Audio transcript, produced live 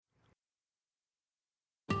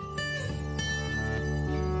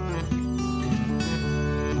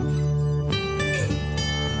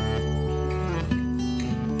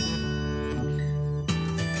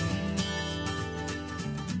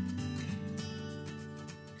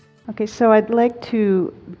Okay, so I'd like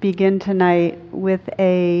to begin tonight with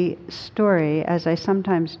a story, as I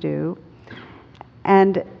sometimes do.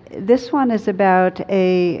 And this one is about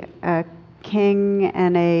a king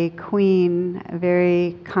and a queen, a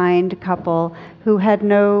very kind couple who had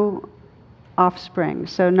no offspring,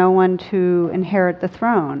 so no one to inherit the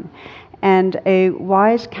throne. And a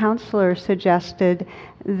wise counselor suggested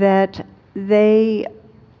that they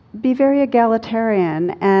be very egalitarian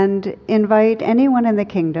and invite anyone in the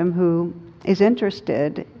kingdom who is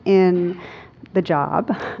interested in the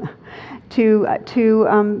job to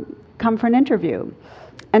come for an interview.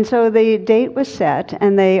 And so the date was set,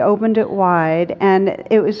 and they opened it wide, and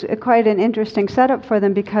it was quite an interesting setup for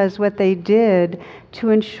them, because what they did to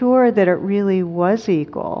ensure that it really was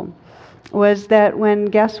equal was that when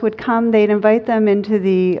guests would come, they'd invite them into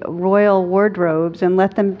the royal wardrobes and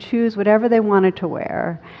let them choose whatever they wanted to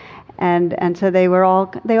wear. And so they all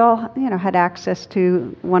had access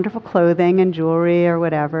to wonderful clothing and jewelry or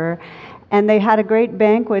whatever. And they had a great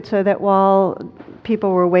banquet so that while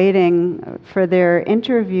people were waiting for their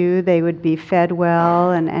interview, they would be fed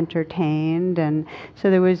well and entertained. And so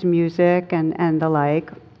there was music and the like.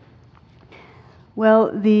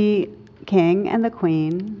 Well, the king and the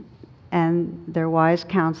queen and their wise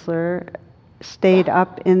counselor stayed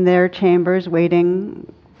up in their chambers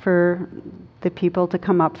waiting for the people to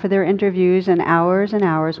come up for their interviews, and hours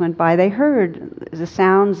went by. They heard the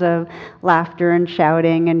sounds of laughter and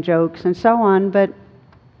shouting and jokes and so on, but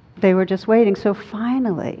they were just waiting. So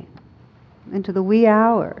finally, into the wee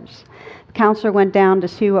hours, the counselor went down to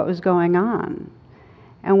see what was going on.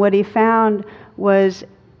 And what he found was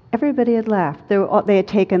everybody had left. They had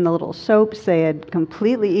taken the little soaps. They had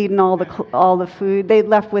completely eaten all the food. They'd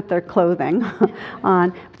left with their clothing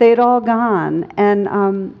on. They had all gone,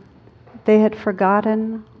 and they had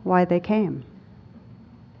forgotten why they came.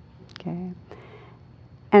 Okay,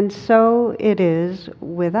 and so it is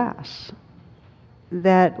with us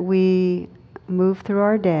that we move through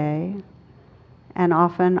our day, and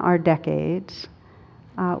often our decades,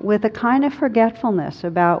 with a kind of forgetfulness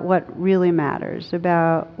about what really matters,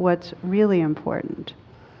 about what's really important.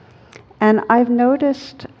 And I've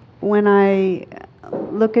noticed when I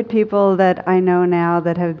look at people that I know now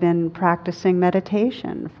that have been practicing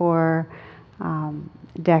meditation for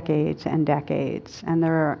decades and decades, and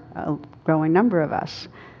there are a growing number of us.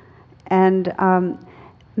 And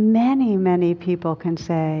many people can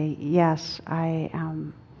say, yes,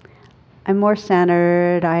 I'm more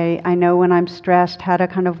centered. I know when I'm stressed how to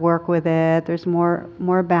kind of work with it. There's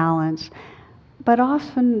more balance. But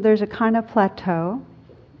often there's a kind of plateau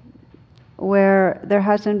where there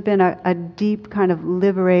hasn't been a deep kind of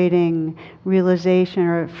liberating realization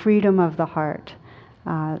or freedom of the heart.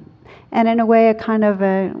 And in a way, a kind of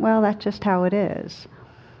that's just how it is.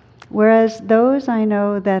 Whereas those I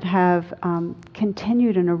know that have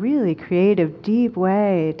continued in a really creative, deep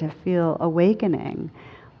way to feel awakening,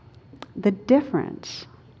 the difference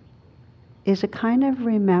is a kind of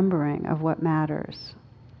remembering of what matters.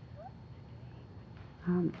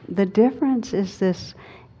 The difference is this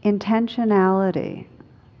intentionality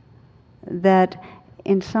that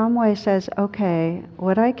in some way says, okay,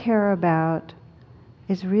 what I care about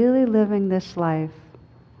is really living this life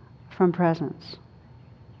from presence.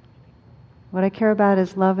 What I care about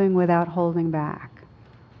is loving without holding back.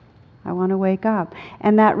 I want to wake up.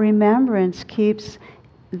 And that remembrance keeps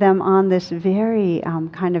them on this very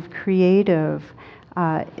kind of creative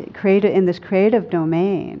in this creative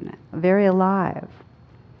domain, very alive.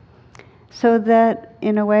 So that,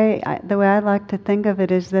 in a way, the way I like to think of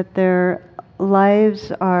it is that their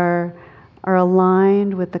lives are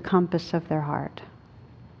aligned with the compass of their heart,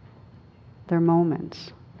 their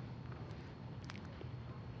moments.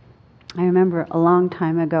 I remember a long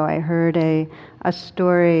time ago I heard a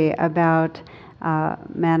story about a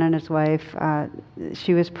man and his wife.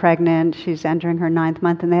 She was pregnant, she's entering her 9th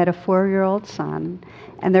month, and they had a 4-year-old son.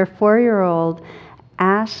 And their 4-year-old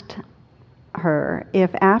asked her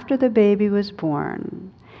if after the baby was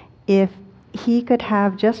born, if he could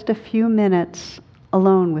have just a few minutes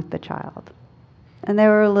alone with the child. And they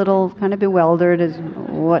were a little kind of bewildered as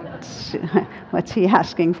what's he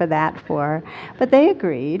asking for that for? But they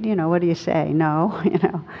agreed, what do you say? No,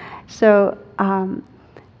 So,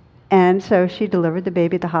 and so she delivered the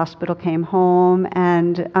baby at the hospital, came home,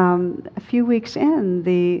 and a few weeks in,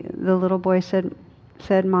 the little boy said,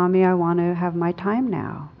 Mommy, I want to have my time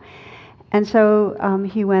now. And so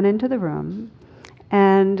he went into the room,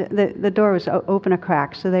 and the door was open a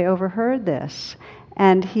crack, so they overheard this.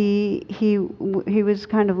 And he was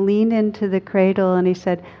kind of leaned into the cradle, and he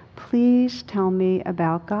said, please tell me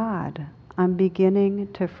about God. I'm beginning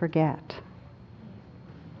to forget.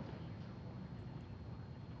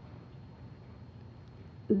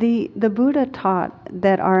 The Buddha taught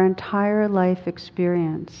that our entire life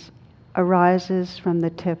experience arises from the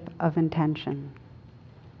tip of intention.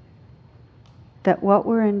 That what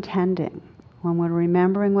we're intending, when we're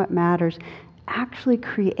remembering what matters, actually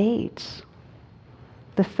creates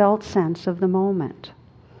the felt sense of the moment.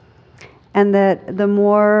 And that the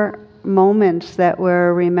more moments that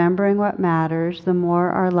we're remembering what matters, the more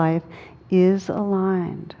our life is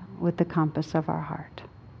aligned with the compass of our heart.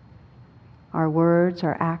 Our words,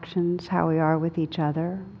 our actions, how we are with each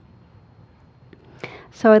other.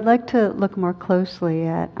 So I'd like to look more closely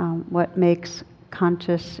at what makes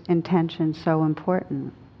conscious intention so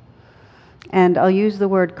important. And I'll use the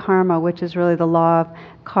word karma, which is really the law of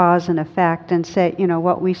cause and effect, and say,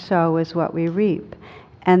 what we sow is what we reap.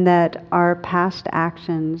 And that our past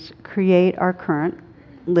actions create our current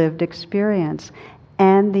lived experience.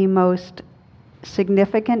 And the most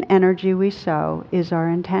significant energy we sow is our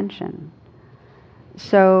intention.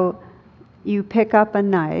 So you pick up a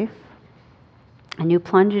knife and you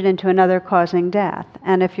plunge it into another, causing death.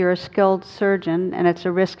 And if you're a skilled surgeon and it's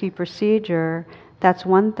a risky procedure, that's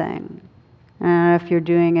one thing. And if you're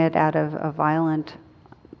doing it out of a violent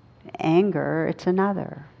anger, it's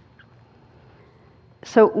another.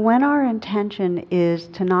 So when our intention is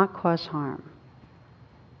to not cause harm,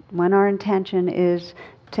 when our intention is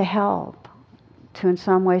to help, to in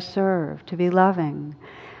some way serve, to be loving,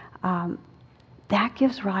 that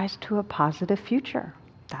gives rise to a positive future.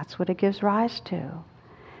 That's what it gives rise to.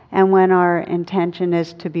 And when our intention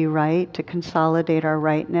is to be right, to consolidate our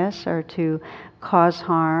rightness, or to cause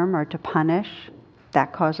harm, or to punish,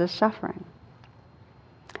 that causes suffering.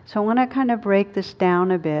 So I want to kind of break this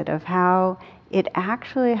down a bit of how it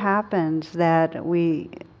actually happens that we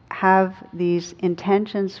have these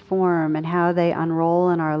intentions form and how they unroll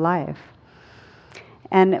in our life.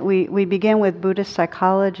 And we begin with Buddhist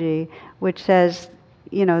psychology, which says,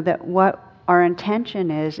 that what our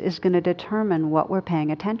intention is going to determine what we're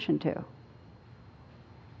paying attention to.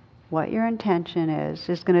 What your intention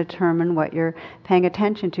is going to determine what you're paying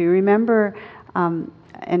attention to. Remember,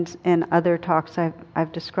 in other talks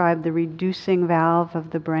I've described the reducing valve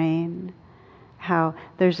of the brain, how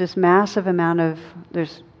there's this massive amount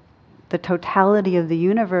there's the totality of the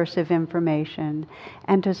universe of information,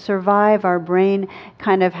 and to survive, our brain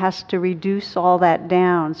kind of has to reduce all that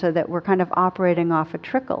down so that we're kind of operating off a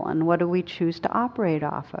trickle. And what do we choose to operate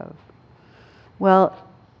off of? Well,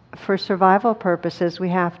 for survival purposes, we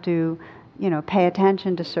have to, pay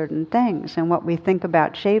attention to certain things, and what we think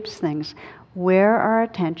about shapes things. Where our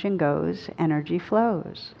attention goes, energy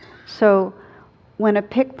flows. So when a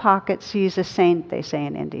pickpocket sees a saint, they say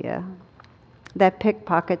in India, that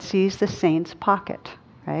pickpocket sees the saint's pocket,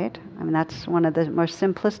 right? I mean, that's one of the most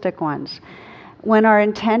simplistic ones. When our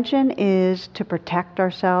intention is to protect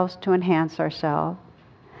ourselves, to enhance ourselves,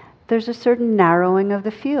 there's a certain narrowing of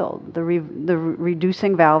the field. The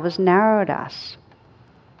reducing valve has narrowed us.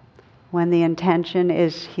 When the intention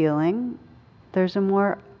is healing, there's a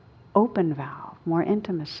more open valve, more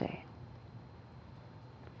intimacy.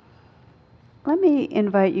 Let me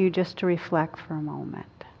invite you just to reflect for a moment.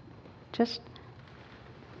 Just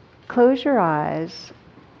close your eyes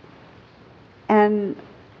and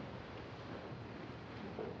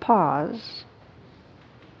pause.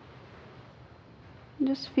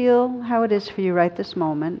 Just feel how it is for you right this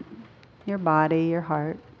moment, your body, your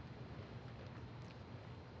heart.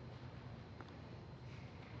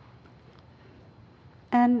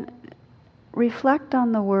 And reflect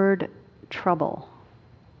on the word trouble.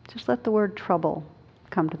 Just let the word trouble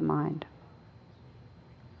come to the mind.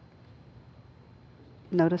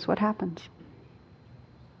 Notice what happens.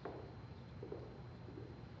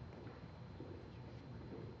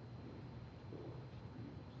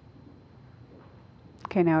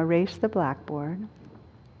 Okay, now erase the blackboard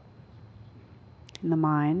in the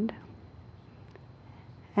mind.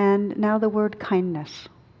 And now the word kindness.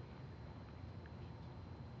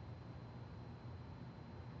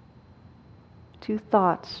 Two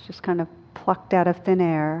thoughts just kind of plucked out of thin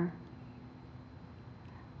air.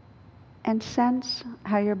 And sense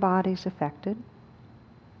how your body's affected.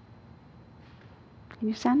 Can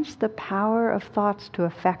you sense the power of thoughts to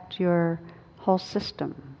affect your whole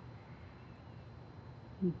system?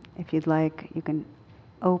 If you'd like, you can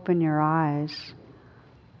open your eyes.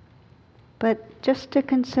 But just to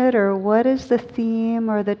consider, what is the theme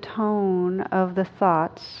or the tone of the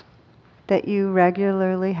thoughts that you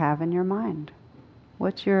regularly have in your mind?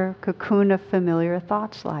 What's your cocoon of familiar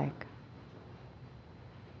thoughts like?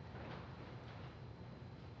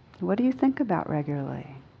 What do you think about regularly?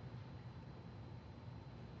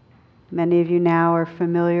 Many of you now are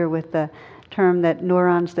familiar with the term that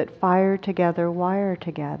neurons that fire together wire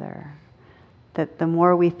together. That the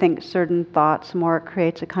more we think certain thoughts, the more it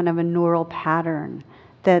creates a kind of a neural pattern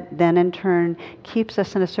that then in turn keeps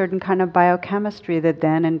us in a certain kind of biochemistry that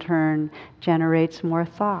then in turn generates more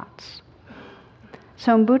thoughts.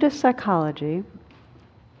 So in Buddhist psychology,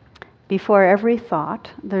 before every thought,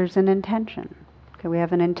 there's an intention. Okay, we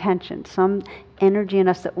have an intention, some energy in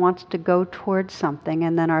us that wants to go towards something,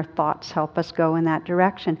 and then our thoughts help us go in that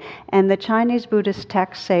direction. And the Chinese Buddhist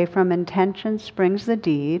texts say, from intention springs the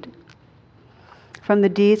deed, from the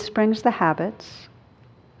deed springs the habits,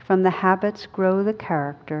 from the habits grow the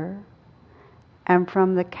character, and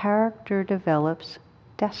from the character develops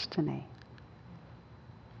destiny.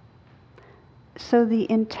 So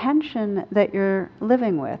the intention that you're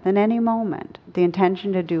living with in any moment, the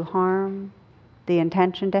intention to do harm, the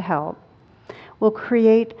intention to help, will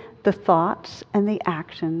create the thoughts and the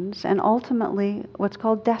actions and ultimately what's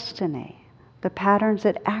called destiny, the patterns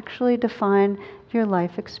that actually define your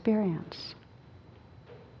life experience.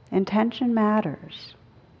 Intention matters.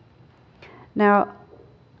 Now,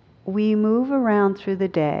 we move around through the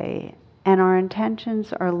day and our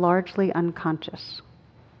intentions are largely unconscious.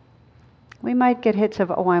 We might get hits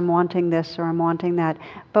of, oh, I'm wanting this or I'm wanting that,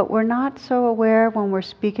 but we're not so aware when we're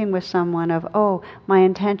speaking with someone of, oh, my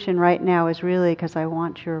intention right now is really because I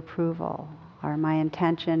want your approval, or my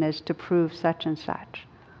intention is to prove such and such.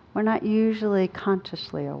 We're not usually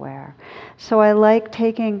consciously aware. So I like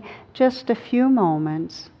taking just a few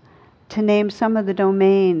moments to name some of the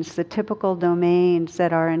domains, the typical domains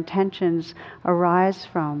that our intentions arise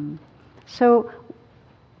from. So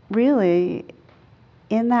really,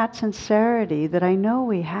 in that sincerity that I know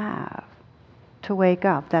we have to wake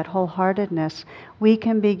up, that wholeheartedness, we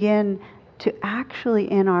can begin to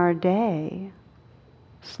actually in our day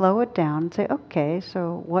slow it down and say, okay,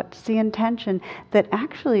 so what's the intention that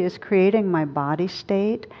actually is creating my body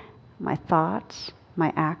state, my thoughts,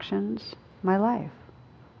 my actions, my life?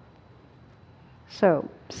 So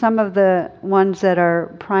some of the ones that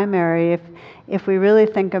are primary, if we really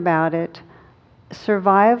think about it,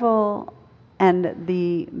 survival and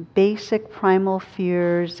the basic primal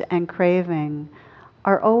fears and craving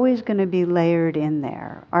are always going to be layered in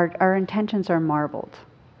there. Our intentions are marbled.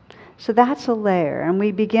 So that's a layer, and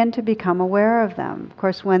we begin to become aware of them. Of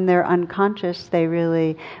course, when they're unconscious, they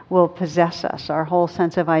really will possess us. Our whole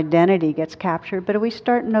sense of identity gets captured, but we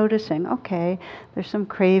start noticing, okay, there's some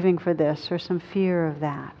craving for this or some fear of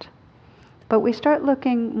that. But we start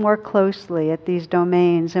looking more closely at these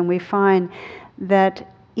domains, and we find that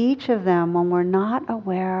each of them, when we're not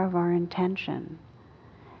aware of our intention,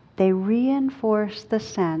 they reinforce the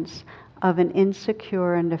sense of an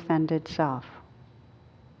insecure and offended self.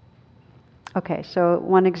 Okay, so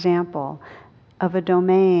one example of a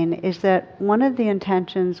domain is that one of the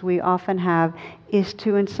intentions we often have is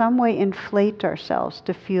to in some way inflate ourselves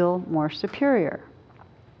to feel more superior.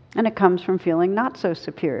 And it comes from feeling not so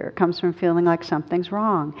superior. It comes from feeling like something's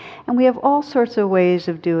wrong. And we have all sorts of ways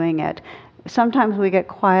of doing it. Sometimes we get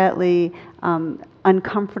quietly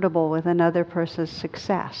uncomfortable with another person's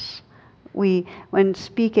success. When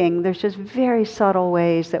speaking, there's just very subtle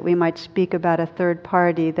ways that we might speak about a third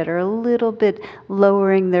party that are a little bit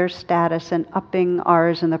lowering their status and upping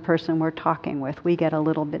ours and the person we're talking with. We get a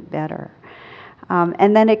little bit better.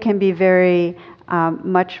 And then it can be very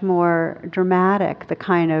much more dramatic, the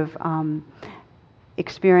kind of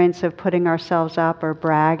experience of putting ourselves up or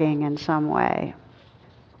bragging in some way.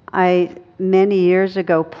 I, many years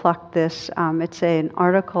ago, plucked this. It's an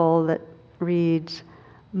article that reads,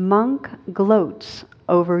 "Monk gloats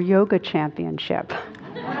over yoga championship."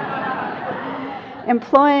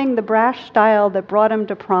 Employing the Brach style that brought him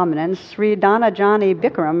to prominence, Sri Dhanajani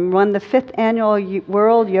Bikram won the 5th annual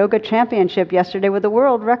World Yoga Championship yesterday with a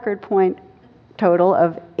world record point total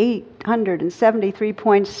of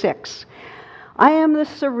 873.6. "I am the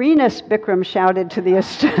serenest," Bikram shouted to the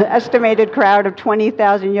estimated crowd of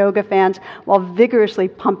 20,000 yoga fans while vigorously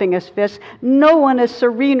pumping his fists. "No one is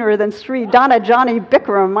serener than Sri Dhanajani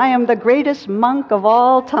Bikram. I am the greatest monk of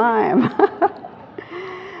all time."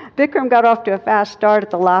 Bikram got off to a fast start at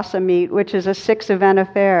the Lhasa meet, which is a 6-event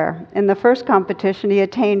affair. In the first competition, he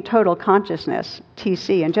attained total consciousness,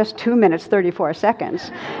 TC, in just 2 minutes, 34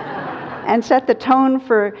 seconds, and set the tone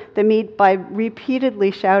for the meet by repeatedly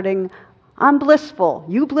shouting, "I'm blissful.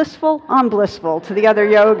 You blissful? I'm blissful," to the other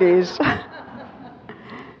yogis.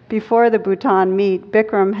 Before the Bhutan meet,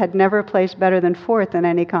 Bikram had never placed better than 4th in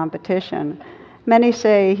any competition. Many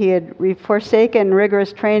say he had forsaken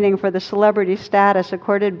rigorous training for the celebrity status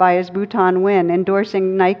accorded by his Bhutan win,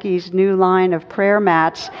 endorsing Nike's new line of prayer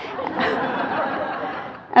mats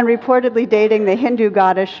and reportedly dating the Hindu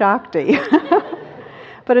goddess Shakti.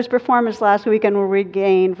 But his performance last weekend will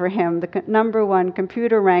regain for him the number one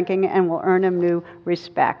computer ranking and will earn him new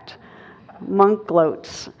respect. Monk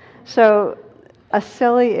gloats. So, a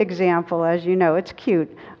silly example, as you know, it's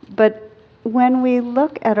cute. But when we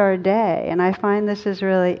look at our day, and I find this is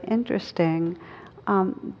really interesting,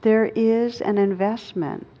 there is an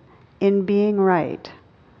investment in being right.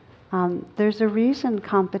 There's a reason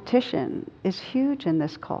competition is huge in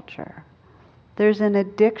this culture. There's an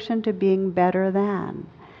addiction to being better than.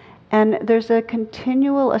 And there's a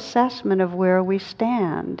continual assessment of where we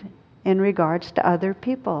stand in regards to other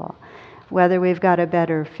people. Whether we've got a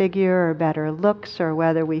better figure or better looks, or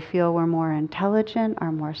whether we feel we're more intelligent or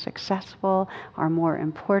more successful or more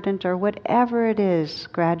important, or whatever it is,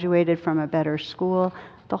 graduated from a better school,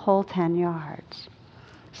 the whole 10 yards.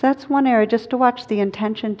 So that's one area, just to watch the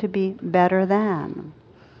intention to be better than.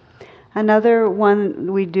 Another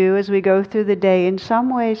one we do is we go through the day in some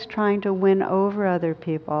ways trying to win over other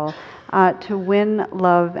people, to win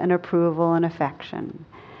love and approval and affection.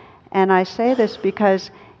 And I say this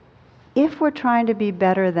because if we're trying to be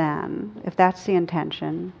better than, if that's the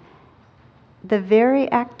intention, the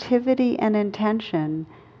very activity and intention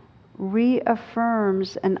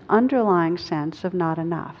reaffirms an underlying sense of not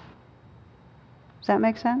enough. Does that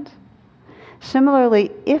make sense?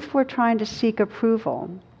 Similarly, if we're trying to seek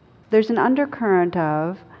approval, there's an undercurrent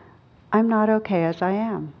of, I'm not okay as I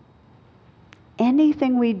am.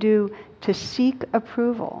 Anything we do to seek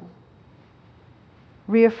approval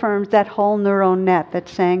reaffirms that whole neural net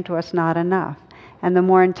that's saying to us, not enough. And the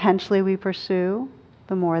more intensely we pursue,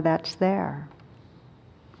 the more that's there.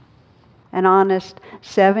 An honest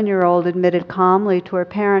 7-year-old admitted calmly to her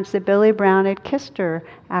parents that Billy Brown had kissed her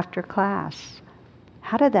after class.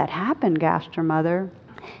 How did that happen? Gasped her mother.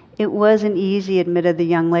 It wasn't easy, admitted the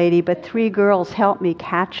young lady, but 3 girls helped me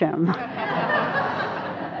catch him.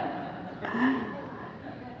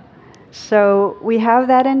 So we have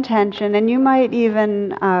that intention, and you might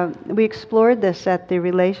even, we explored this at the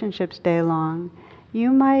Relationships Day long,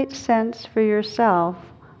 you might sense for yourself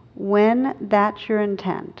when that's your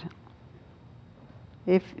intent.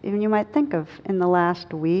 If you might think of in the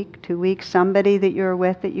last week, 2 weeks, somebody that you're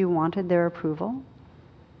with that you wanted their approval.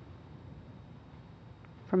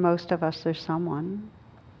 For most of us, there's someone.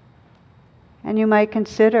 And you might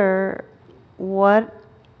consider what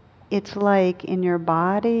it's like in your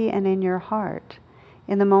body and in your heart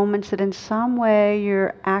in the moments that in some way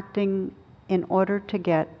you're acting in order to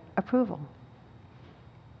get approval.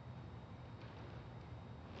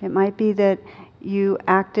 It might be that you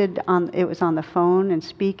acted it was on the phone and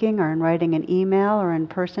speaking, or in writing an email, or in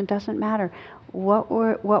person, doesn't matter. What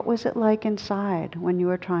was it like inside when you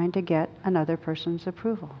were trying to get another person's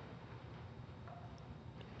approval?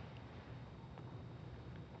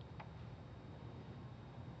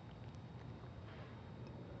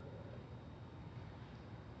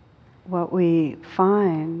 What we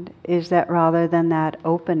find is that rather than that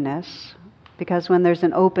openness, because when there's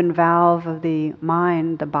an open valve of the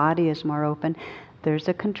mind, the body is more open, there's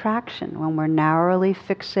a contraction. When we're narrowly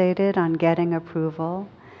fixated on getting approval,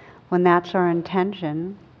 when that's our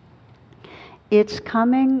intention, it's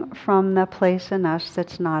coming from the place in us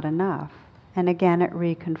that's not enough. And again, it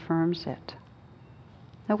reconfirms it.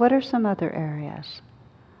 Now, what are some other areas?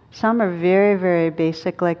 Some are very, very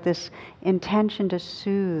basic, like this intention to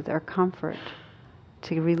soothe or comfort,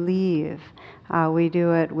 to relieve. We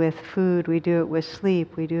do it with food, we do it with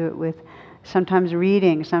sleep, we do it with sometimes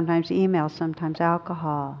reading, sometimes email, sometimes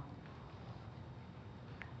alcohol.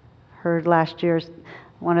 Heard last year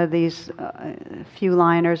one of these few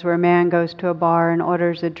liners where a man goes to a bar and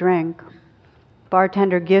orders a drink.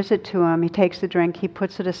 Bartender gives it to him, he takes the drink, he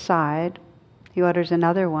puts it aside. He orders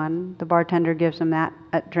another one. The bartender gives him that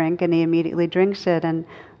drink, and he immediately drinks it. And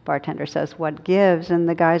bartender says, "What gives?" And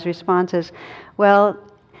the guy's response is, "Well,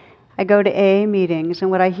 I go to AA meetings, and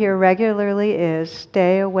what I hear regularly is,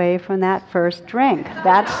 stay away from that first drink.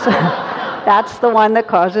 That's that's the one that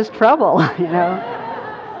causes trouble, you know."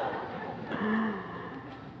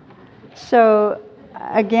 So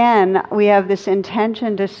again, we have this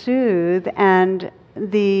intention to soothe, and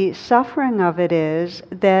the suffering of it is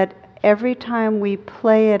that every time we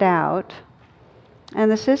play it out, and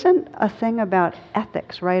this isn't a thing about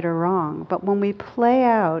ethics, right or wrong, but when we play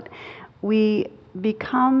out, we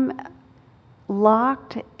become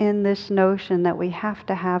locked in this notion that we have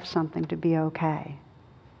to have something to be okay.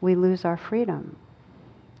 We lose our freedom.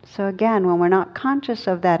 So again, when we're not conscious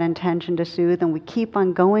of that intention to soothe, and we keep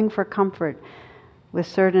on going for comfort with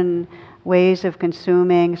certain ways of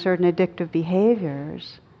consuming, certain addictive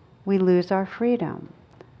behaviors, we lose our freedom.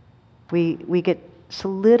 We get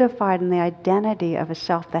solidified in the identity of a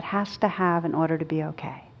self that has to have in order to be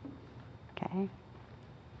okay. Okay?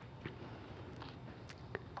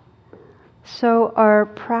 So our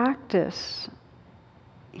practice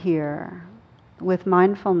here with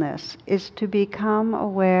mindfulness is to become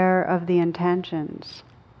aware of the intentions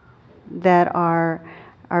that are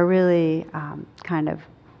really kind of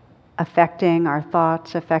affecting our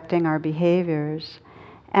thoughts, affecting our behaviors,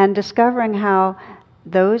 and discovering how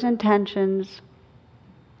those intentions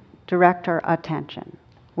direct our attention.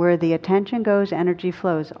 Where the attention goes, energy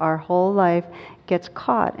flows. Our whole life gets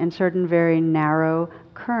caught in certain very narrow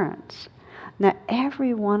currents. Now,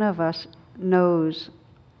 every one of us knows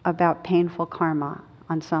about painful karma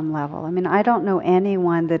on some level. I mean, I don't know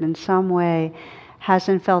anyone that in some way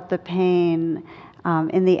hasn't felt the pain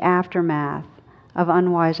in the aftermath of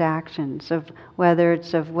unwise actions, of whether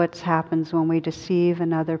it's of what happens when we deceive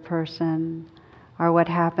another person, or what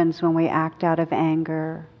happens when we act out of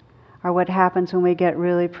anger, or what happens when we get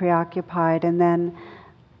really preoccupied and then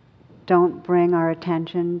don't bring our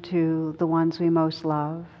attention to the ones we most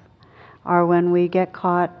love, or when we get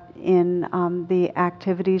caught in the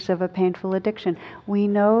activities of a painful addiction. We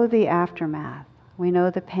know the aftermath. We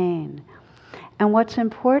know the pain. And what's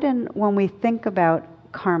important when we think about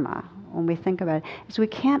karma, when we think about it, is we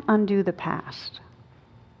can't undo the past.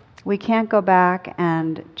 We can't go back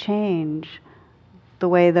and change the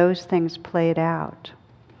way those things played out.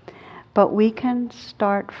 But we can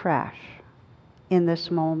start fresh in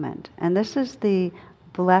this moment. And this is the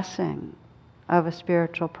blessing of a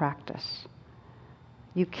spiritual practice.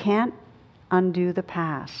 You can't undo the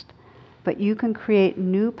past, but you can create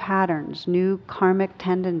new patterns, new karmic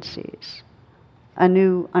tendencies, a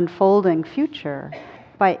new unfolding future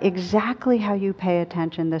by exactly how you pay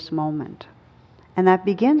attention this moment. And that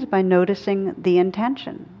begins by noticing the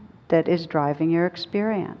intention that is driving your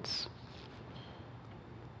experience.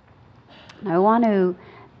 I want to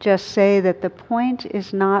just say that the point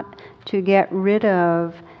is not to get rid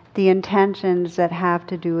of the intentions that have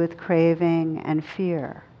to do with craving and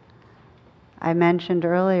fear. I mentioned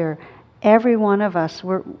earlier, every one of us,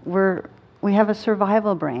 we have a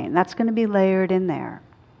survival brain. That's going to be layered in there.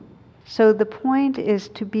 So the point is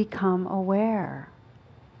to become aware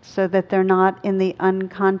so that they're not in the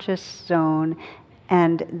unconscious zone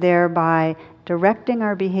and thereby directing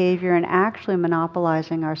our behavior and actually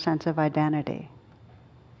monopolizing our sense of identity.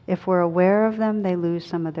 If we're aware of them, they lose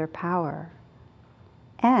some of their power.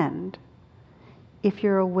 And if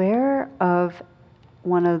you're aware of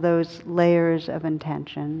one of those layers of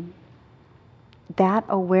intention, that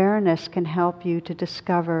awareness can help you to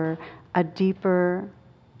discover a deeper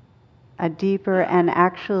and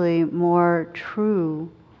actually more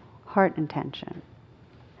true heart intention.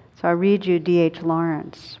 So I'll read you D.H.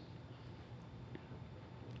 Lawrence.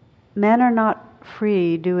 Men are not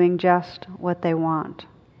free doing just what they want.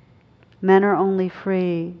 Men are only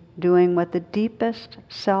free doing what the deepest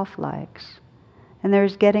self likes. And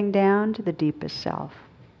there's getting down to the deepest self.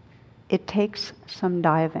 It takes some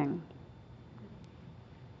diving.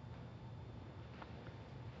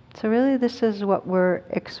 So really this is what we're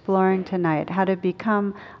exploring tonight, how to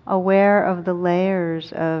become aware of the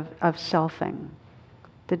layers of selfing,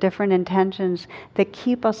 the different intentions that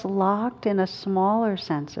keep us locked in a smaller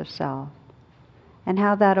sense of self, and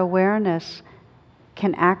how that awareness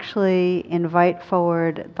can actually invite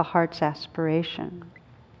forward the heart's aspiration.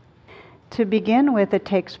 To begin with, it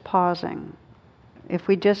takes pausing. If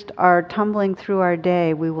we just are tumbling through our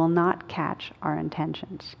day, we will not catch our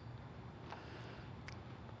intentions.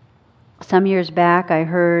 Some years back, I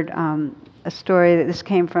heard a story that this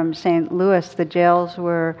came from St. Louis. The jails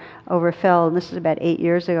were overfilled. And this is about 8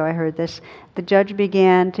 years ago I heard this. The judge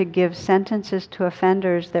began to give sentences to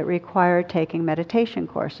offenders that required taking meditation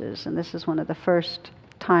courses. And this is one of the first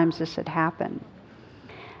times this had happened.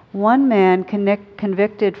 One man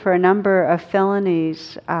convicted for a number of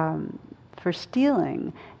felonies for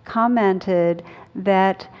stealing commented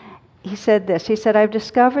that he said this. He said, "I've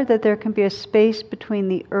discovered that there can be a space between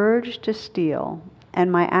the urge to steal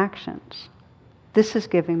and my actions. This is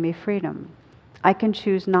giving me freedom. I can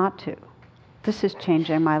choose not to. This is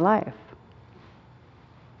changing my life."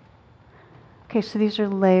 Okay, so these are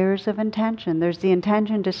layers of intention. There's the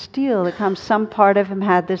intention to steal that comes, some part of him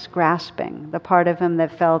had this grasping, the part of him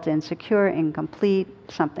that felt insecure, incomplete,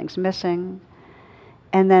 something's missing.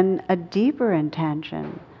 And then a deeper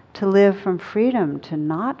intention to live from freedom, to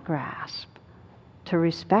not grasp, to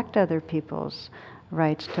respect other people's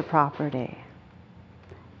rights to property.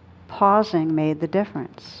 Pausing made the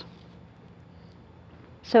difference.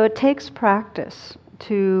 So it takes practice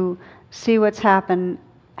to see what's happening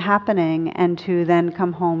happening and to then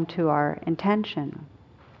come home to our intention.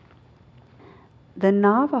 The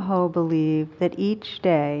Navajo believe that each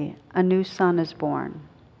day a new sun is born.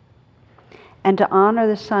 And to honor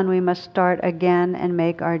the sun, we must start again and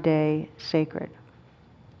make our day sacred.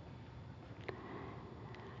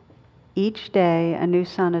 Each day a new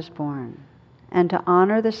sun is born. And to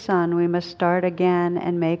honor the sun, we must start again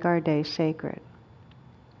and make our day sacred.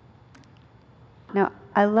 Now,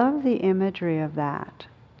 I love the imagery of that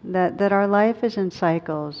our life is in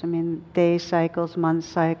cycles. I mean, day cycles, month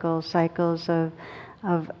cycles, cycles of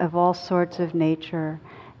all sorts of nature.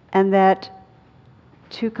 And that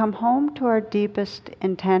to come home to our deepest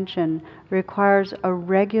intention requires a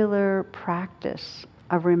regular practice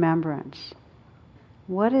of remembrance.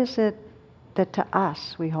 What is it that to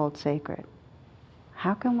us we hold sacred?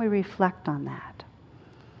 How can we reflect on that?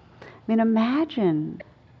 I mean, imagine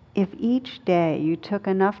if each day you took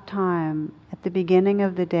enough time at the beginning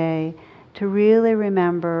of the day to really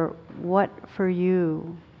remember what for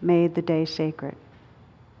you made the day sacred.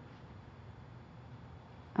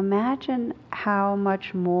 Imagine how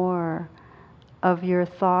much more of your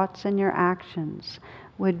thoughts and your actions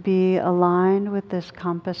would be aligned with this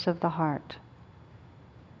compass of the heart.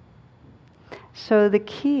 So the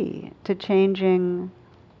key to changing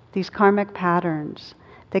these karmic patterns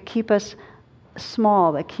that keep us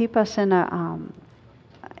small, that keep us in a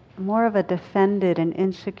more of a defended and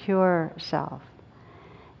insecure self,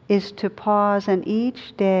 is to pause and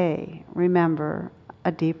each day remember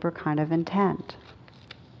a deeper kind of intent.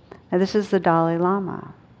 Now this is the Dalai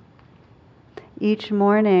Lama. Each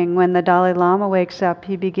morning when the Dalai Lama wakes up,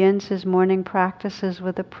 he begins his morning practices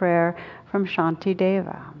with a prayer from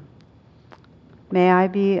Shantideva. May I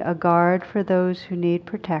be a guard for those who need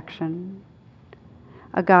protection,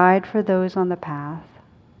 a guide for those on the path,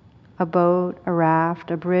 a boat, a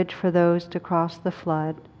raft, a bridge for those to cross the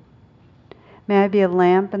flood. May I be a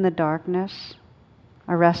lamp in the darkness,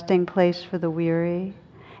 a resting place for the weary,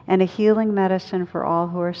 and a healing medicine for all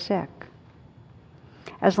who are sick.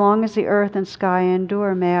 As long as the earth and sky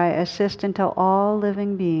endure, may I assist until all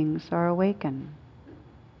living beings are awakened.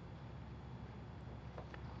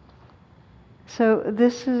 So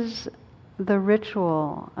this is the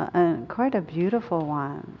ritual, quite a beautiful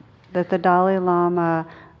one, that the Dalai Lama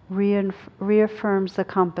reaffirms the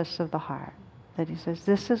compass of the heart. That he says,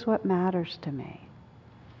 this is what matters to me.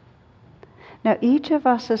 Now each of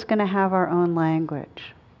us is going to have our own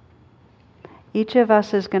language. Each of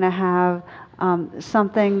us is going to have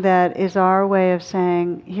something that is our way of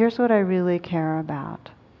saying, here's what I really care about.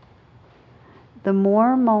 The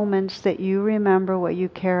more moments that you remember what you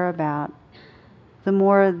care about, the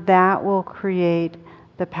more that will create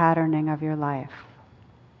the patterning of your life.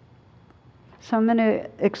 So I'm going to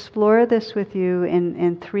explore this with you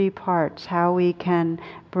in 3 parts, how we can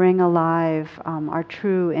bring alive our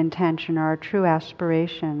true intention or our true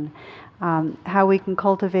aspiration, how we can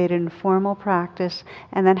cultivate an informal practice,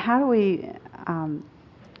 and then how do we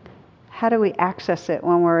access it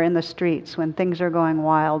when we're in the streets, when things are going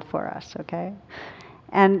wild for us, okay?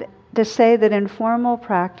 And to say that in formal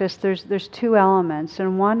practice, there's 2 elements,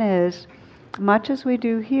 and one is, much as we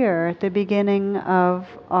do here at the beginning of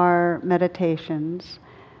our meditations,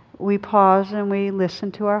 we pause and we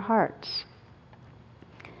listen to our hearts.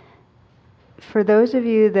 For those of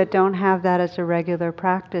you that don't have that as a regular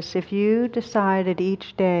practice, if you decided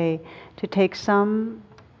each day to take some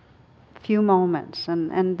few moments,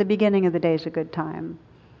 and the beginning of the day is a good time,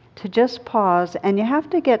 to just pause, and you have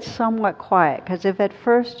to get somewhat quiet, because if at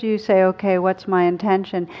first you say, okay, what's my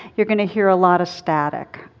intention, you're going to hear a lot of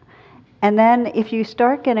static. And then if you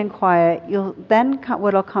start getting quiet,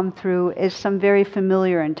 what'll come through is some very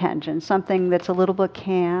familiar intention, something that's a little bit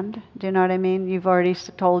canned. Do you know what I mean? You've already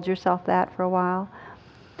told yourself that for a while.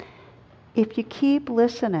 If you keep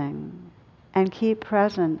listening and keep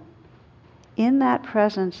present, in that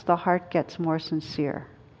presence the heart gets more sincere.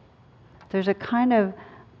 There's a kind of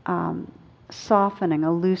softening,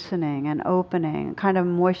 a loosening, an opening, a kind of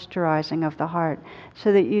moisturizing of the heart,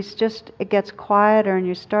 so that it gets quieter and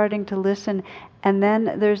you're starting to listen, and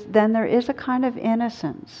then there is a kind of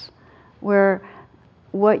innocence where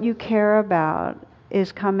what you care about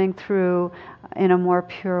is coming through in a more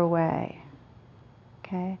pure way.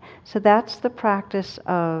 Okay? So that's the practice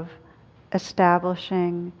of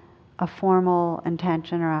establishing a formal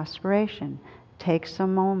intention or aspiration. Take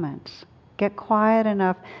some moments. Get quiet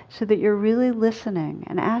enough so that you're really listening,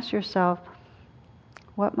 and ask yourself,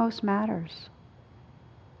 what most matters?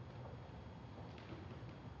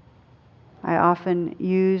 I often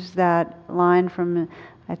use that line from,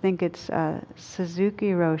 I think it's Suzuki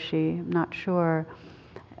Roshi, I'm not sure,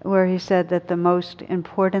 where he said that the most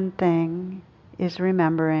important thing is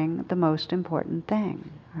remembering the most important thing,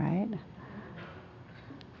 right?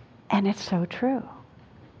 And it's so true.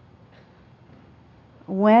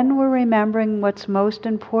 When we're remembering what's most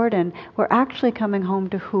important, we're actually coming home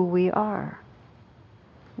to who we are.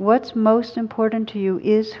 What's most important to you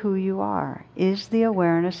is who you are, is the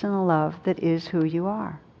awareness and the love that is who you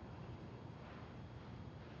are.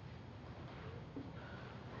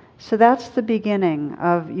 So that's the beginning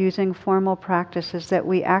of using formal practices, that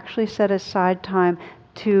we actually set aside time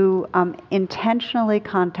to intentionally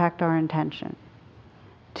contact our intention,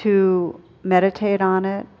 to meditate on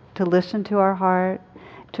it, to listen to our heart,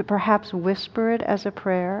 to perhaps whisper it as a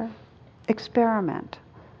prayer. Experiment.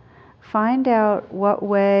 Find out what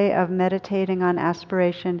way of meditating on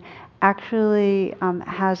aspiration actually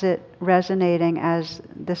has it resonating as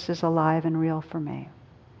this is alive and real for me.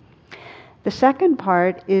 The second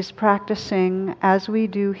part is practicing, as we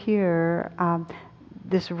do here,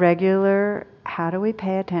 this regular, how do we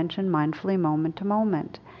pay attention mindfully moment to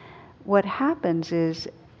moment? What happens is,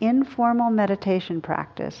 in formal meditation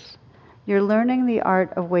practice, you're learning the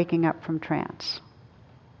art of waking up from trance.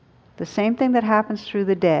 The same thing that happens through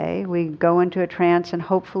the day, we go into a trance and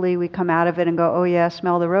hopefully we come out of it and go, oh yeah,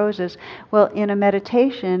 smell the roses. Well, in a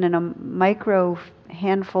meditation, in a micro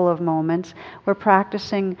handful of moments, we're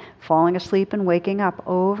practicing falling asleep and waking up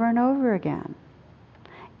over and over again.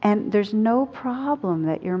 And there's no problem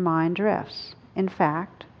that your mind drifts. In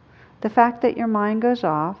fact, the fact that your mind goes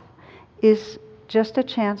off is just a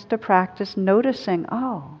chance to practice noticing,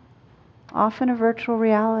 oh, off in a virtual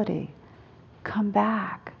reality, come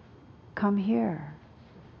back. Come here.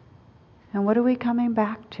 And what are we coming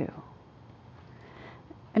back to?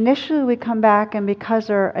 Initially we come back, and because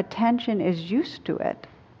our attention is used to it,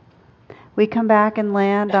 we come back and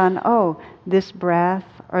land on, oh, this breath,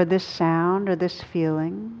 or this sound, or this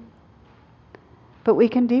feeling. But we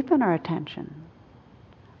can deepen our attention.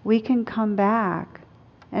 We can come back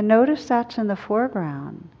and notice that's in the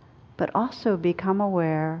foreground, but also become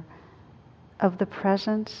aware of the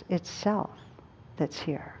presence itself that's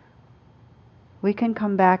here. We can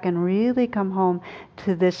come back and really come home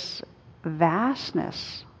to this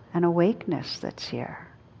vastness and awakeness that's here,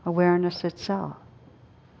 awareness itself.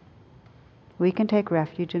 We can take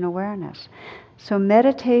refuge in awareness. So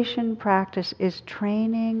meditation practice is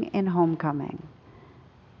training in homecoming,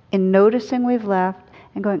 in noticing we've left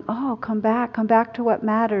and going, oh, come back to what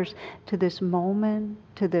matters, to this moment,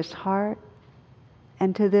 to this heart,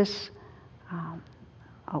 and to this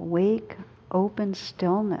awake, open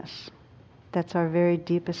stillness. That's our very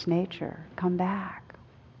deepest nature. Come back.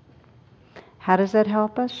 How does that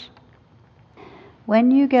help us?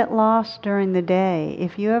 When you get lost during the day,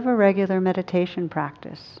 if you have a regular meditation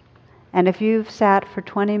practice, and if you've sat for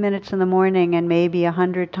 20 minutes in the morning and maybe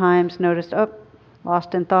 100 times noticed, oh,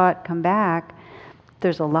 lost in thought, come back,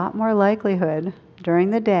 there's a lot more likelihood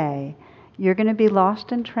during the day you're going to be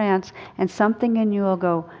lost in trance, and something in you will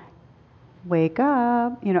go, wake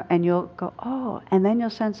up, and you'll go, oh, and then you'll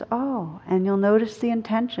sense, oh, and you'll notice the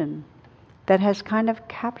intention that has kind of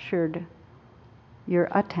captured your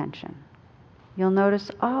attention. You'll notice,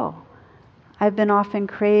 oh, I've been often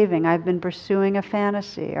craving, I've been pursuing a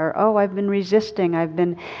fantasy, or oh, I've been resisting, I've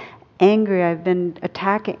been angry, I've been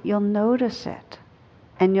attacking. You'll notice it,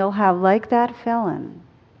 and you'll have, like that felon,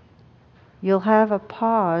 you'll have a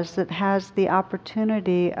pause that has the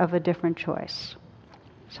opportunity of a different choice.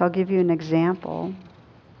 So I'll give you an example.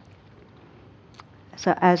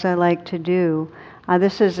 So as I like to do,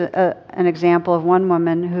 this is an example of one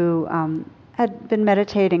woman who had been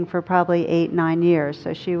meditating for probably 8-9 years.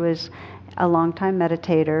 So she was a long-time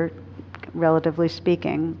meditator, relatively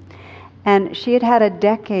speaking. And she had had a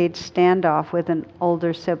decade standoff with an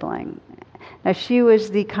older sibling. Now she was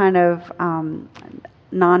the kind of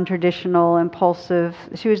non-traditional, impulsive,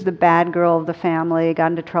 she was the bad girl of the family,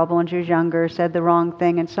 got into trouble when she was younger, said the wrong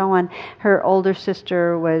thing, and so on. Her older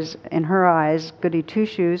sister was, in her eyes, goody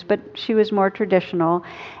two-shoes, but she was more traditional,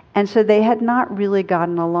 and so they had not really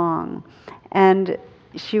gotten along. And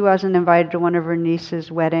she wasn't invited to one of her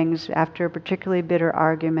niece's weddings after a particularly bitter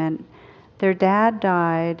argument. Their dad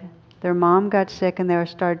died, their mom got sick, and they were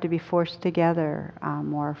started to be forced together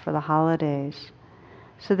more for the holidays.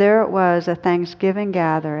 So there it was, a Thanksgiving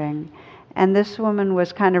gathering, and this woman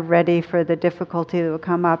was kind of ready for the difficulty that would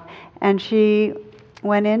come up, and she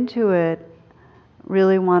went into it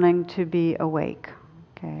really wanting to be awake.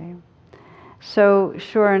 Okay, so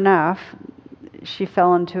sure enough, she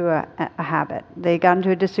fell into a habit. They got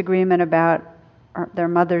into a disagreement about their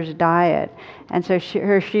mother's diet. And so she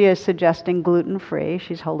is suggesting gluten-free.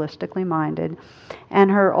 She's holistically minded.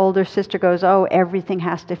 And her older sister goes, oh, everything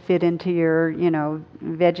has to fit into your,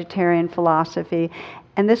 vegetarian philosophy.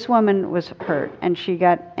 And this woman was hurt, and she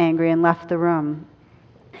got angry and left the room.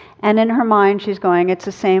 And in her mind, she's going, it's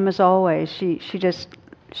the same as always. She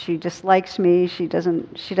dislikes me. She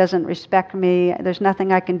doesn't respect me. There's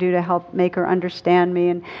nothing I can do to help make her understand me.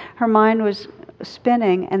 And her mind was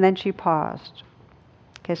spinning, and then she paused.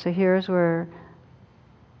 Okay, so here's where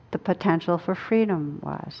the potential for freedom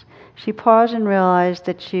was. She paused and realized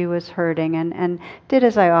that she was hurting, and did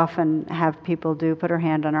as I often have people do, put her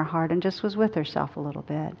hand on her heart and just was with herself a little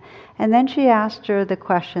bit. And then she asked her the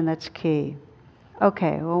question that's key.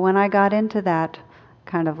 Okay, well, when I got into that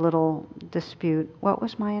kind of little dispute, what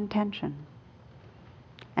was my intention?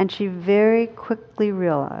 And she very quickly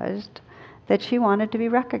realized that she wanted to be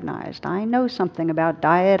recognized. I know something about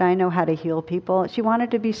diet. I know how to heal people. She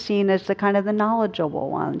wanted to be seen as the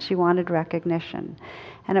knowledgeable one. She wanted recognition.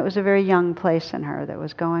 And it was a very young place in her that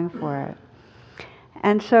was going for it.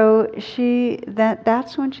 And so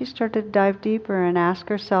that's when she started to dive deeper and ask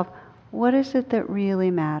herself, what is it that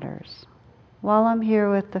really matters? While I'm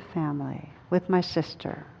here with the family, with my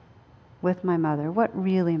sister, with my mother, what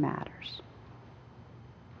really matters?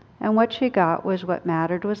 And what she got was what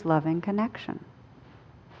mattered was loving connection.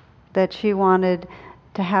 That she wanted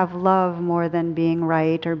to have love more than being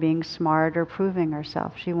right or being smart or proving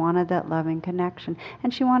herself. She wanted that loving connection.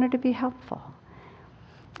 And she wanted to be helpful.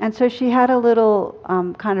 And so she had a little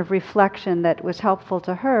kind of reflection that was helpful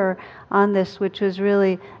to her on this, which was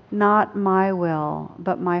really not my will,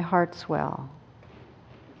 but my heart's will.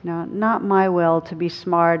 Not my will to be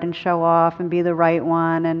smart and show off and be the right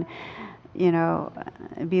one and,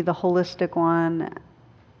 be the holistic one,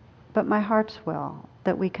 but my heart's will,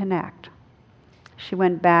 that we connect. She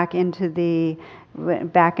went back into the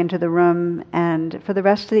room, and for the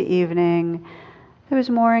rest of the evening, there was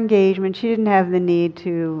more engagement. She didn't have the need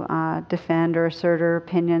to defend or assert her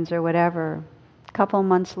opinions or whatever. A couple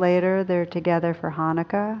months later, they're together for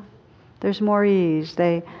Hanukkah. There's more ease.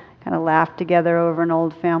 They kind of laughed together over an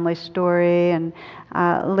old family story, and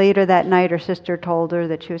later that night her sister told her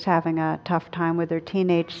that she was having a tough time with her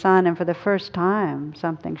teenage son, and for the first time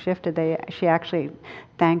something shifted. She actually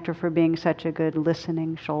thanked her for being such a good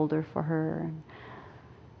listening shoulder for her.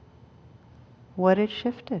 What had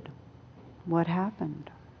shifted? What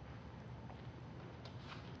happened?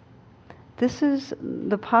 This is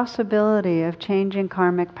the possibility of changing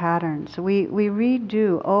karmic patterns. We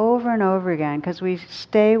redo over and over again because we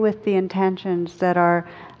stay with the intentions that are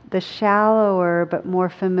the shallower but more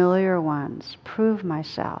familiar ones. Prove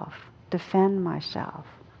myself, defend myself,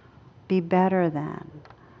 be better than.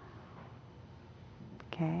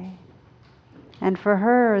 Okay? And for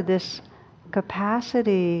her, this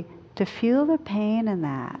capacity to feel the pain in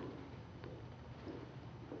that,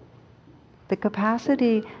 the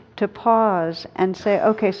capacity to pause and say,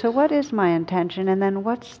 okay, so what is my intention? And then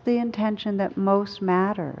what's the intention that most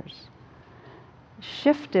matters?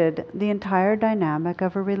 Shifted the entire dynamic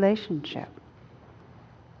of a relationship.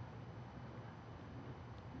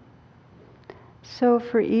 So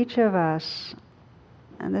for each of us,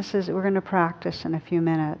 and we're going to practice in a few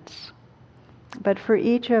minutes, but for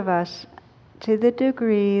each of us, to the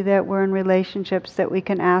degree that we're in relationships that we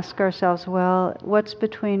can ask ourselves, well, what's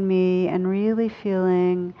between me and really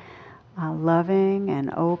feeling loving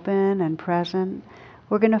and open and present,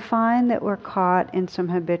 we're going to find that we're caught in some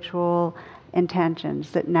habitual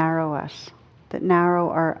intentions that narrow us, that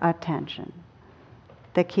narrow our attention,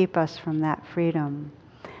 that keep us from that freedom.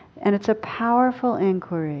 And it's a powerful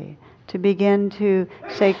inquiry to begin to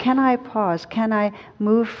say, can I pause? Can I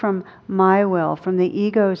move from my will, from the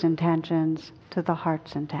ego's intentions to the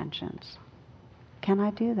heart's intentions? Can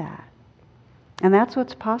I do that? And that's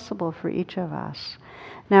what's possible for each of us.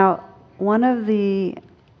 Now, one of the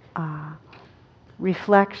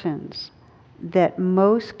reflections that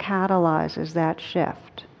most catalyzes that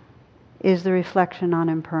shift is the reflection on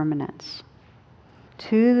impermanence.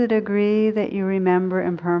 To the degree that you remember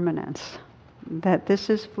impermanence, that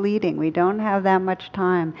this is fleeting, we don't have that much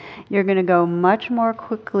time, you're going to go much more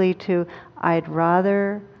quickly to, I'd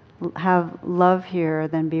rather have love here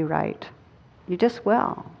than be right. You just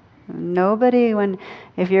will.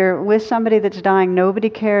 If you're with somebody that's dying, nobody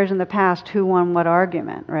cares in the past who won what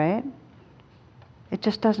argument, right? It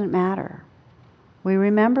just doesn't matter. We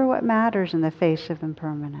remember what matters in the face of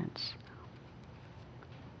impermanence.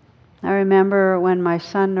 I remember when my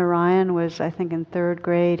son Narayan was, I think, in 3rd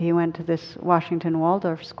grade, he went to this Washington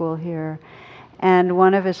Waldorf school here, and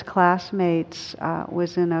one of his classmates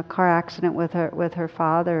was in a car accident with her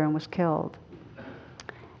father and was killed.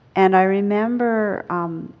 And I remember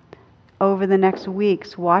over the next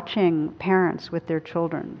weeks watching parents with their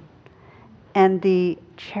children and the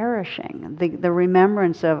cherishing, the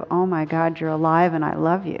remembrance of, oh my God, you're alive and I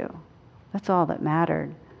love you. That's all that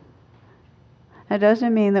mattered. That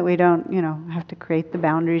doesn't mean that we don't, have to create the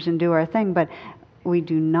boundaries and do our thing, but we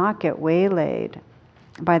do not get waylaid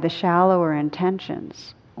by the shallower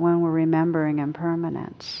intentions when we're remembering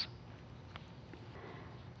impermanence.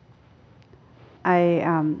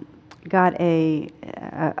 I got a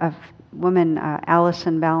woman,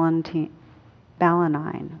 Allison Ballantyne,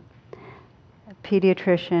 a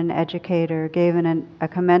pediatrician, educator, gave a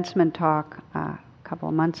commencement talk a couple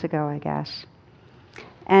of months ago, I guess.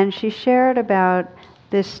 And she shared about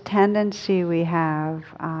this tendency we have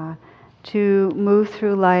to move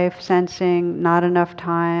through life sensing not enough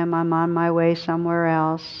time, I'm on my way somewhere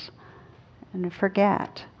else, and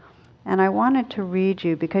forget. And I wanted to read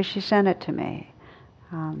you because she sent it to me.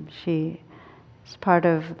 She is part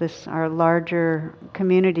of our larger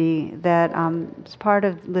community that is part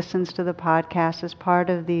of, listens to the podcast, is part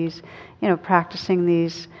of these, practicing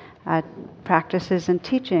these practices and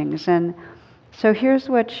teachings. And so here's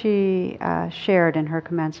what she shared in her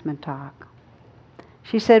commencement talk.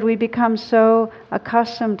 She said, we become so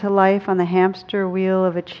accustomed to life on the hamster wheel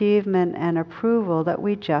of achievement and approval that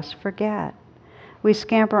we just forget. We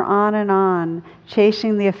scamper on,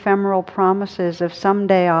 chasing the ephemeral promises of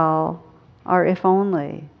someday I'll, or if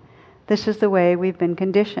only. This is the way we've been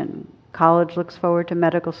conditioned. College looks forward to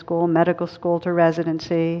medical school to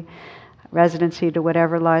residency to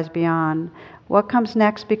whatever lies beyond. What comes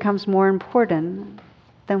next becomes more important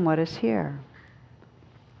than what is here.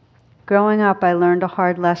 Growing up, I learned a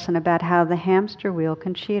hard lesson about how the hamster wheel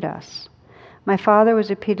can cheat us. My father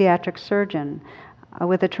was a pediatric surgeon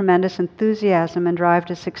with a tremendous enthusiasm and drive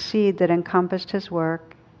to succeed that encompassed his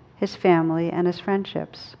work, his family, and his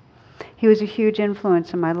friendships. He was a huge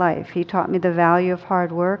influence in my life. He taught me the value of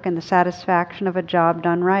hard work and the satisfaction of a job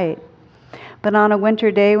done right. But on a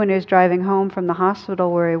winter day when he was driving home from the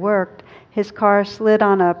hospital where he worked, his car slid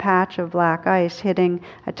on a patch of black ice, hitting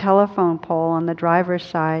a telephone pole on the driver's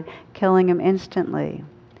side, killing him instantly.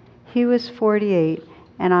 He was 48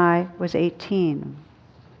 and I was 18.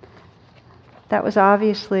 That was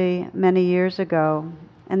obviously many years ago,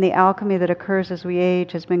 and the alchemy that occurs as we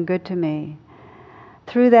age has been good to me.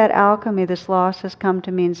 Through that alchemy, this loss has come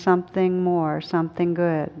to mean something more, something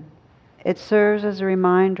good. It serves as a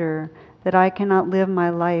reminder that I cannot live my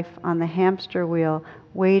life on the hamster wheel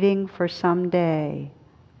waiting for someday,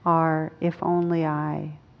 or if only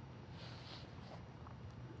I.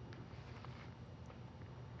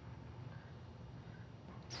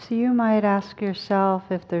 So you might ask yourself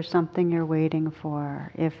if there's something you're waiting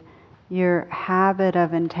for, if your habit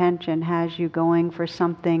of intention has you going for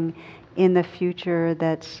something in the future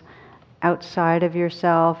that's outside of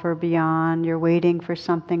yourself or beyond, you're waiting for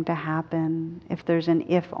something to happen, if there's an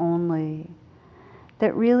if only,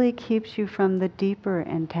 that really keeps you from the deeper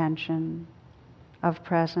intention of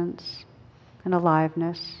presence and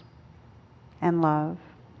aliveness and love.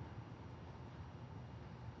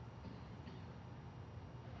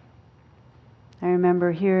 I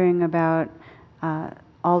remember hearing about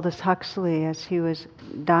Aldous Huxley as he was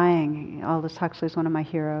dying. Aldous Huxley is one of my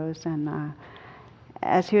heroes, and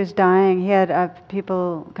as he was dying, he had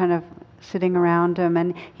people kind of sitting around him,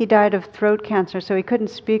 and he died of throat cancer, so he couldn't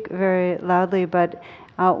speak very loudly. But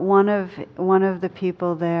one of the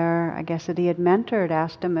people there, I guess that he had mentored,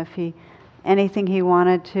 asked him if anything he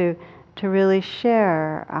wanted to really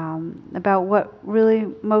share about what really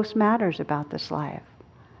most matters about this life.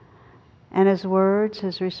 And his words,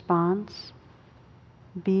 his response,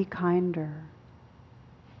 be kinder.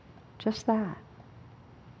 Just that.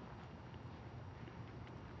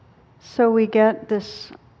 So we get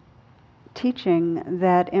this teaching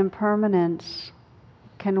that impermanence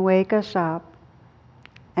can wake us up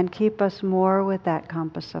and keep us more with that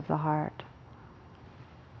compass of the heart.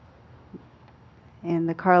 In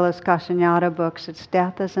the Carlos Castaneda books, it's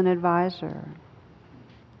death as an advisor.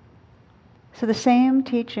 So the same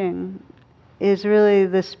teaching is really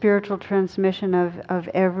the spiritual transmission of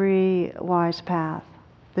every wise path.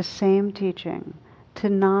 The same teaching. To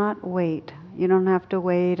not wait. You don't have to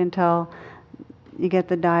wait until you get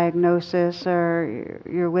the diagnosis or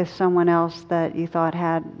you're with someone else that you thought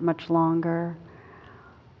had much longer,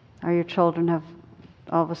 or your children have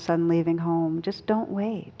all of a sudden leaving home. Just don't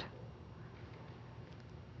wait.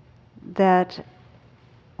 That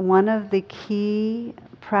one of the key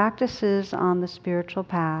practices on the spiritual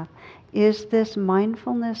path is this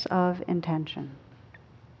mindfulness of intention.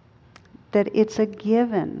 That it's a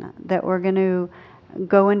given that we're going to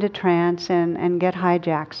go into trance and get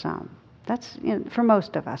hijacked some. That's, for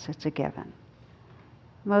most of us, it's a given.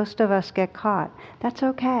 Most of us get caught. That's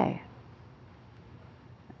okay.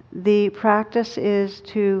 The practice is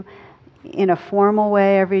to, in a formal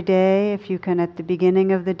way every day, if you can at the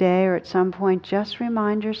beginning of the day or at some point, just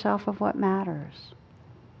remind yourself of what matters.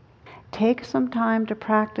 Take some time to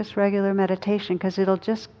practice regular meditation because it'll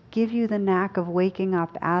just give you the knack of waking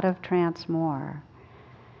up out of trance more.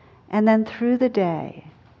 And then through the day,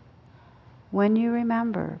 when you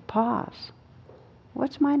remember, pause.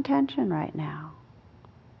 What's my intention right now?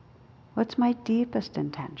 What's my deepest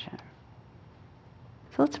intention?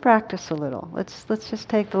 So let's practice a little. Let's just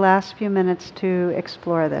take the last few minutes to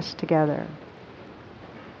explore this together.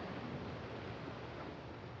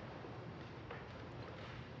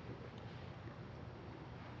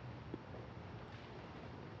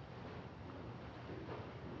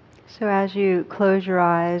 So as you close your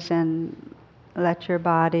eyes and let your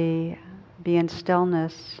body be in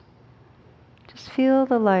stillness, just feel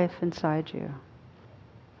the life inside you.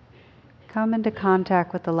 Come into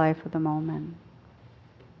contact with the life of the moment.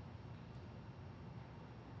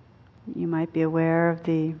 You might be aware of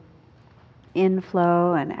the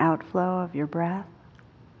inflow and outflow of your breath.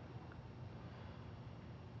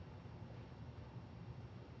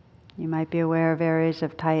 You might be aware of areas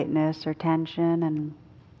of tightness or tension, and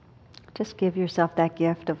just give yourself that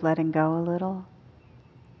gift of letting go a little.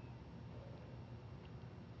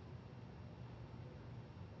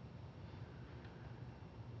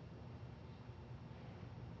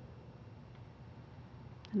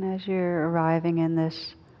 And as you're arriving in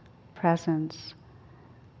this presence,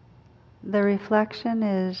 the reflection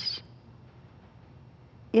is,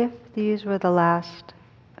 if these were the last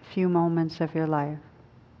few moments of your life,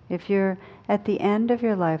 if you're at the end of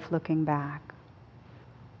your life looking back,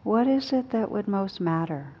 what is it that would most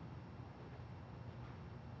matter?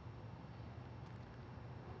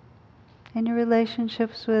 In your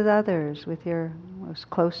relationships with others, with your most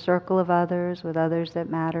close circle of others, with others that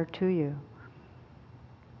matter to you.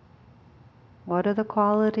 What are the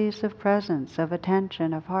qualities of presence, of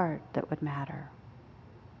attention, of heart that would matter?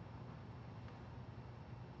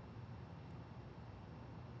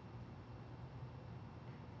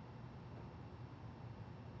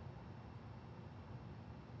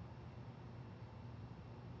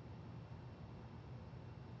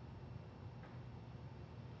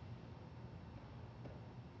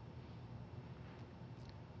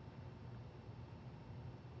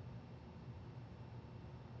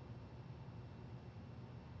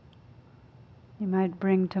 You might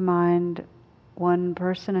bring to mind one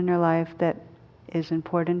person in your life that is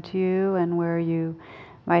important to you and where you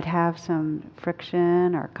might have some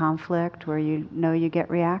friction or conflict, where you know you get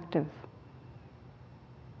reactive.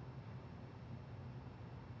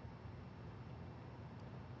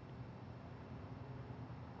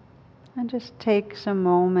 And just take some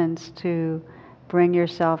moments to bring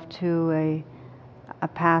yourself to a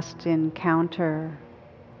past encounter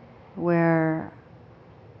where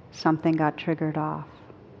something got triggered off.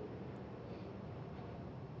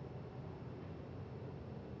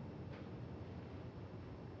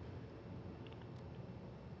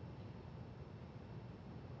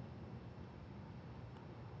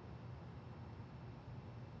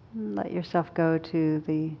 And let yourself go to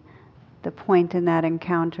the point in that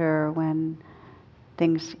encounter when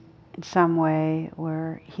things in some way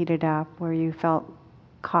were heated up, where you felt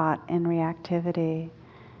caught in reactivity.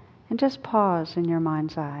 And just pause in your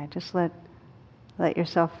mind's eye. Just let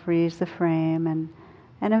yourself freeze the frame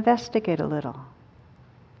and investigate a little.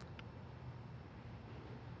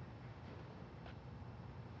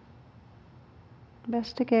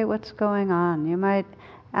 Investigate what's going on. You might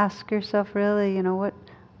ask yourself, really,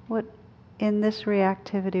 what in this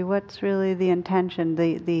reactivity, what's really the intention,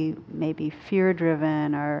 the maybe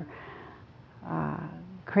fear-driven or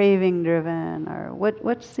craving-driven, or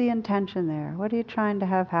what's the intention there? What are you trying to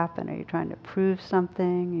have happen? Are you trying to prove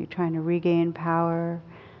something? Are you trying to regain power? Are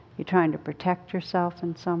you trying to protect yourself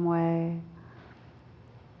in some way?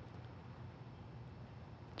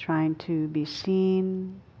 Trying to be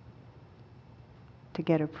seen, to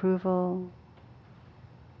get approval,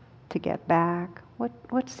 to get back?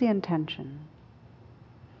 What's the intention?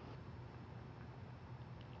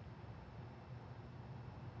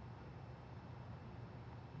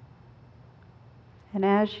 And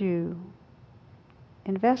as you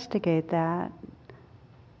investigate that,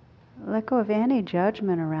 let go of any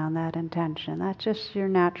judgment around that intention. That's just your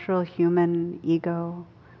natural human ego.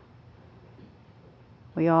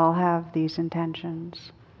 We all have these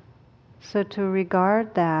intentions. So to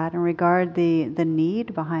regard that and regard the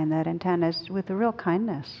need behind that intent as with a real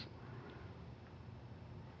kindness.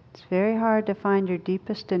 It's very hard to find your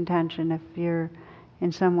deepest intention if you're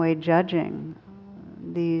in some way judging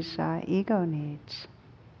these ego needs.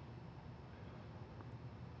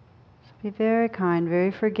 So be very kind,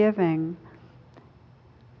 very forgiving.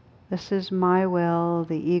 This is my will,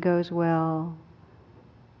 the ego's will.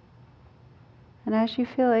 And as you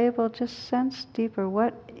feel able, just sense deeper,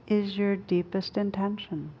 what is your deepest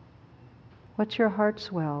intention? What's your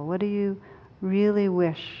heart's will? What do you really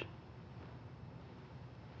wish?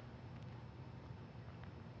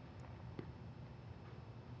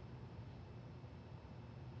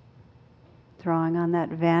 Drawing on that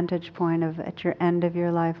vantage point of at your end of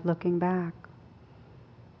your life, looking back.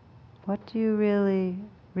 What do you really,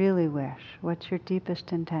 really wish? What's your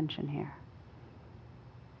deepest intention here?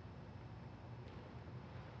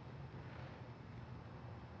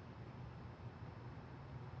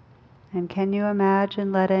 And can you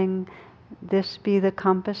imagine letting this be the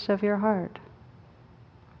compass of your heart?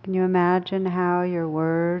 Can you imagine how your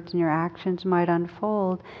words and your actions might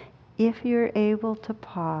unfold if you're able to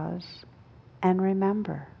pause and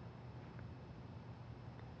remember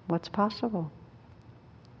what's possible?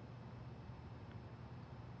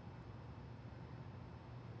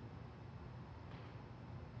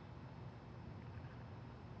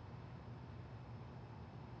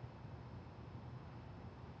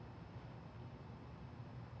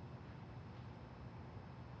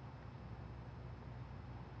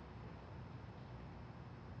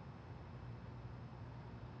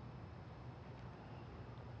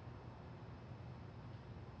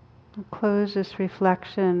 We'll close this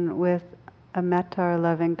reflection with a metta or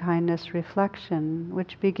loving kindness reflection,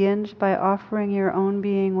 which begins by offering your own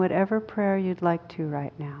being whatever prayer you'd like to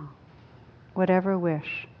right now, whatever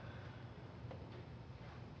wish.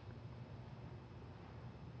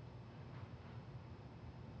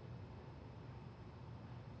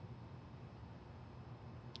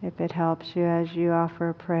 If it helps you as you offer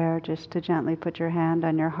a prayer, just to gently put your hand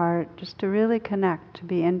on your heart, just to really connect, to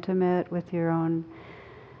be intimate with your own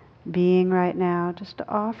being right now, just to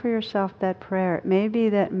offer yourself that prayer. It may be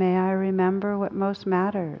that, may I remember what most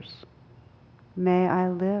matters. May I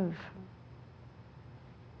live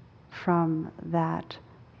from that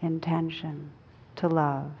intention to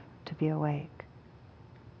love, to be awake.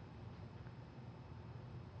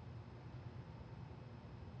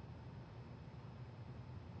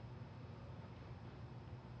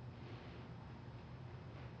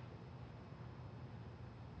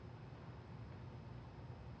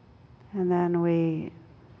 And then we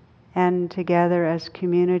end together as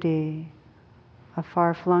community, a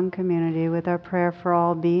far-flung community, with our prayer for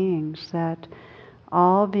all beings, that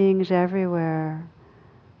all beings everywhere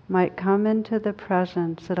might come into the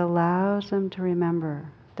presence that allows them to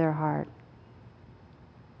remember their heart,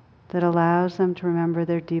 that allows them to remember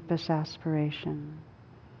their deepest aspiration,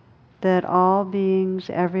 that all beings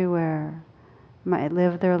everywhere might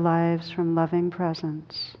live their lives from loving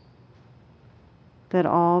presence, that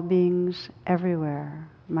all beings everywhere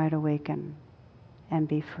might awaken and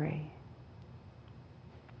be free.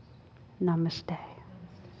 Namaste.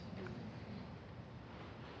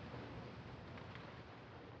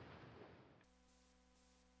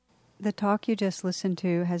 The talk you just listened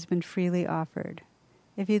to has been freely offered.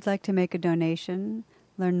 If you'd like to make a donation,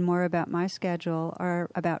 learn more about my schedule, or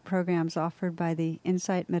about programs offered by the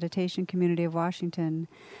Insight Meditation Community of Washington,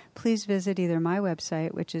 please visit either my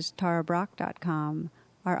website, which is tarabrach.com,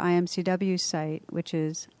 or IMCW's site, which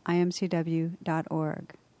is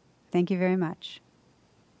imcw.org. Thank you very much.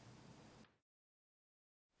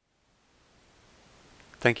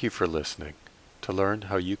 Thank you for listening. To learn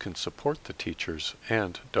how you can support the teachers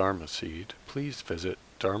and Dharma Seed, please visit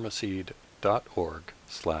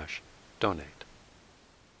dharmaseed.org/donate.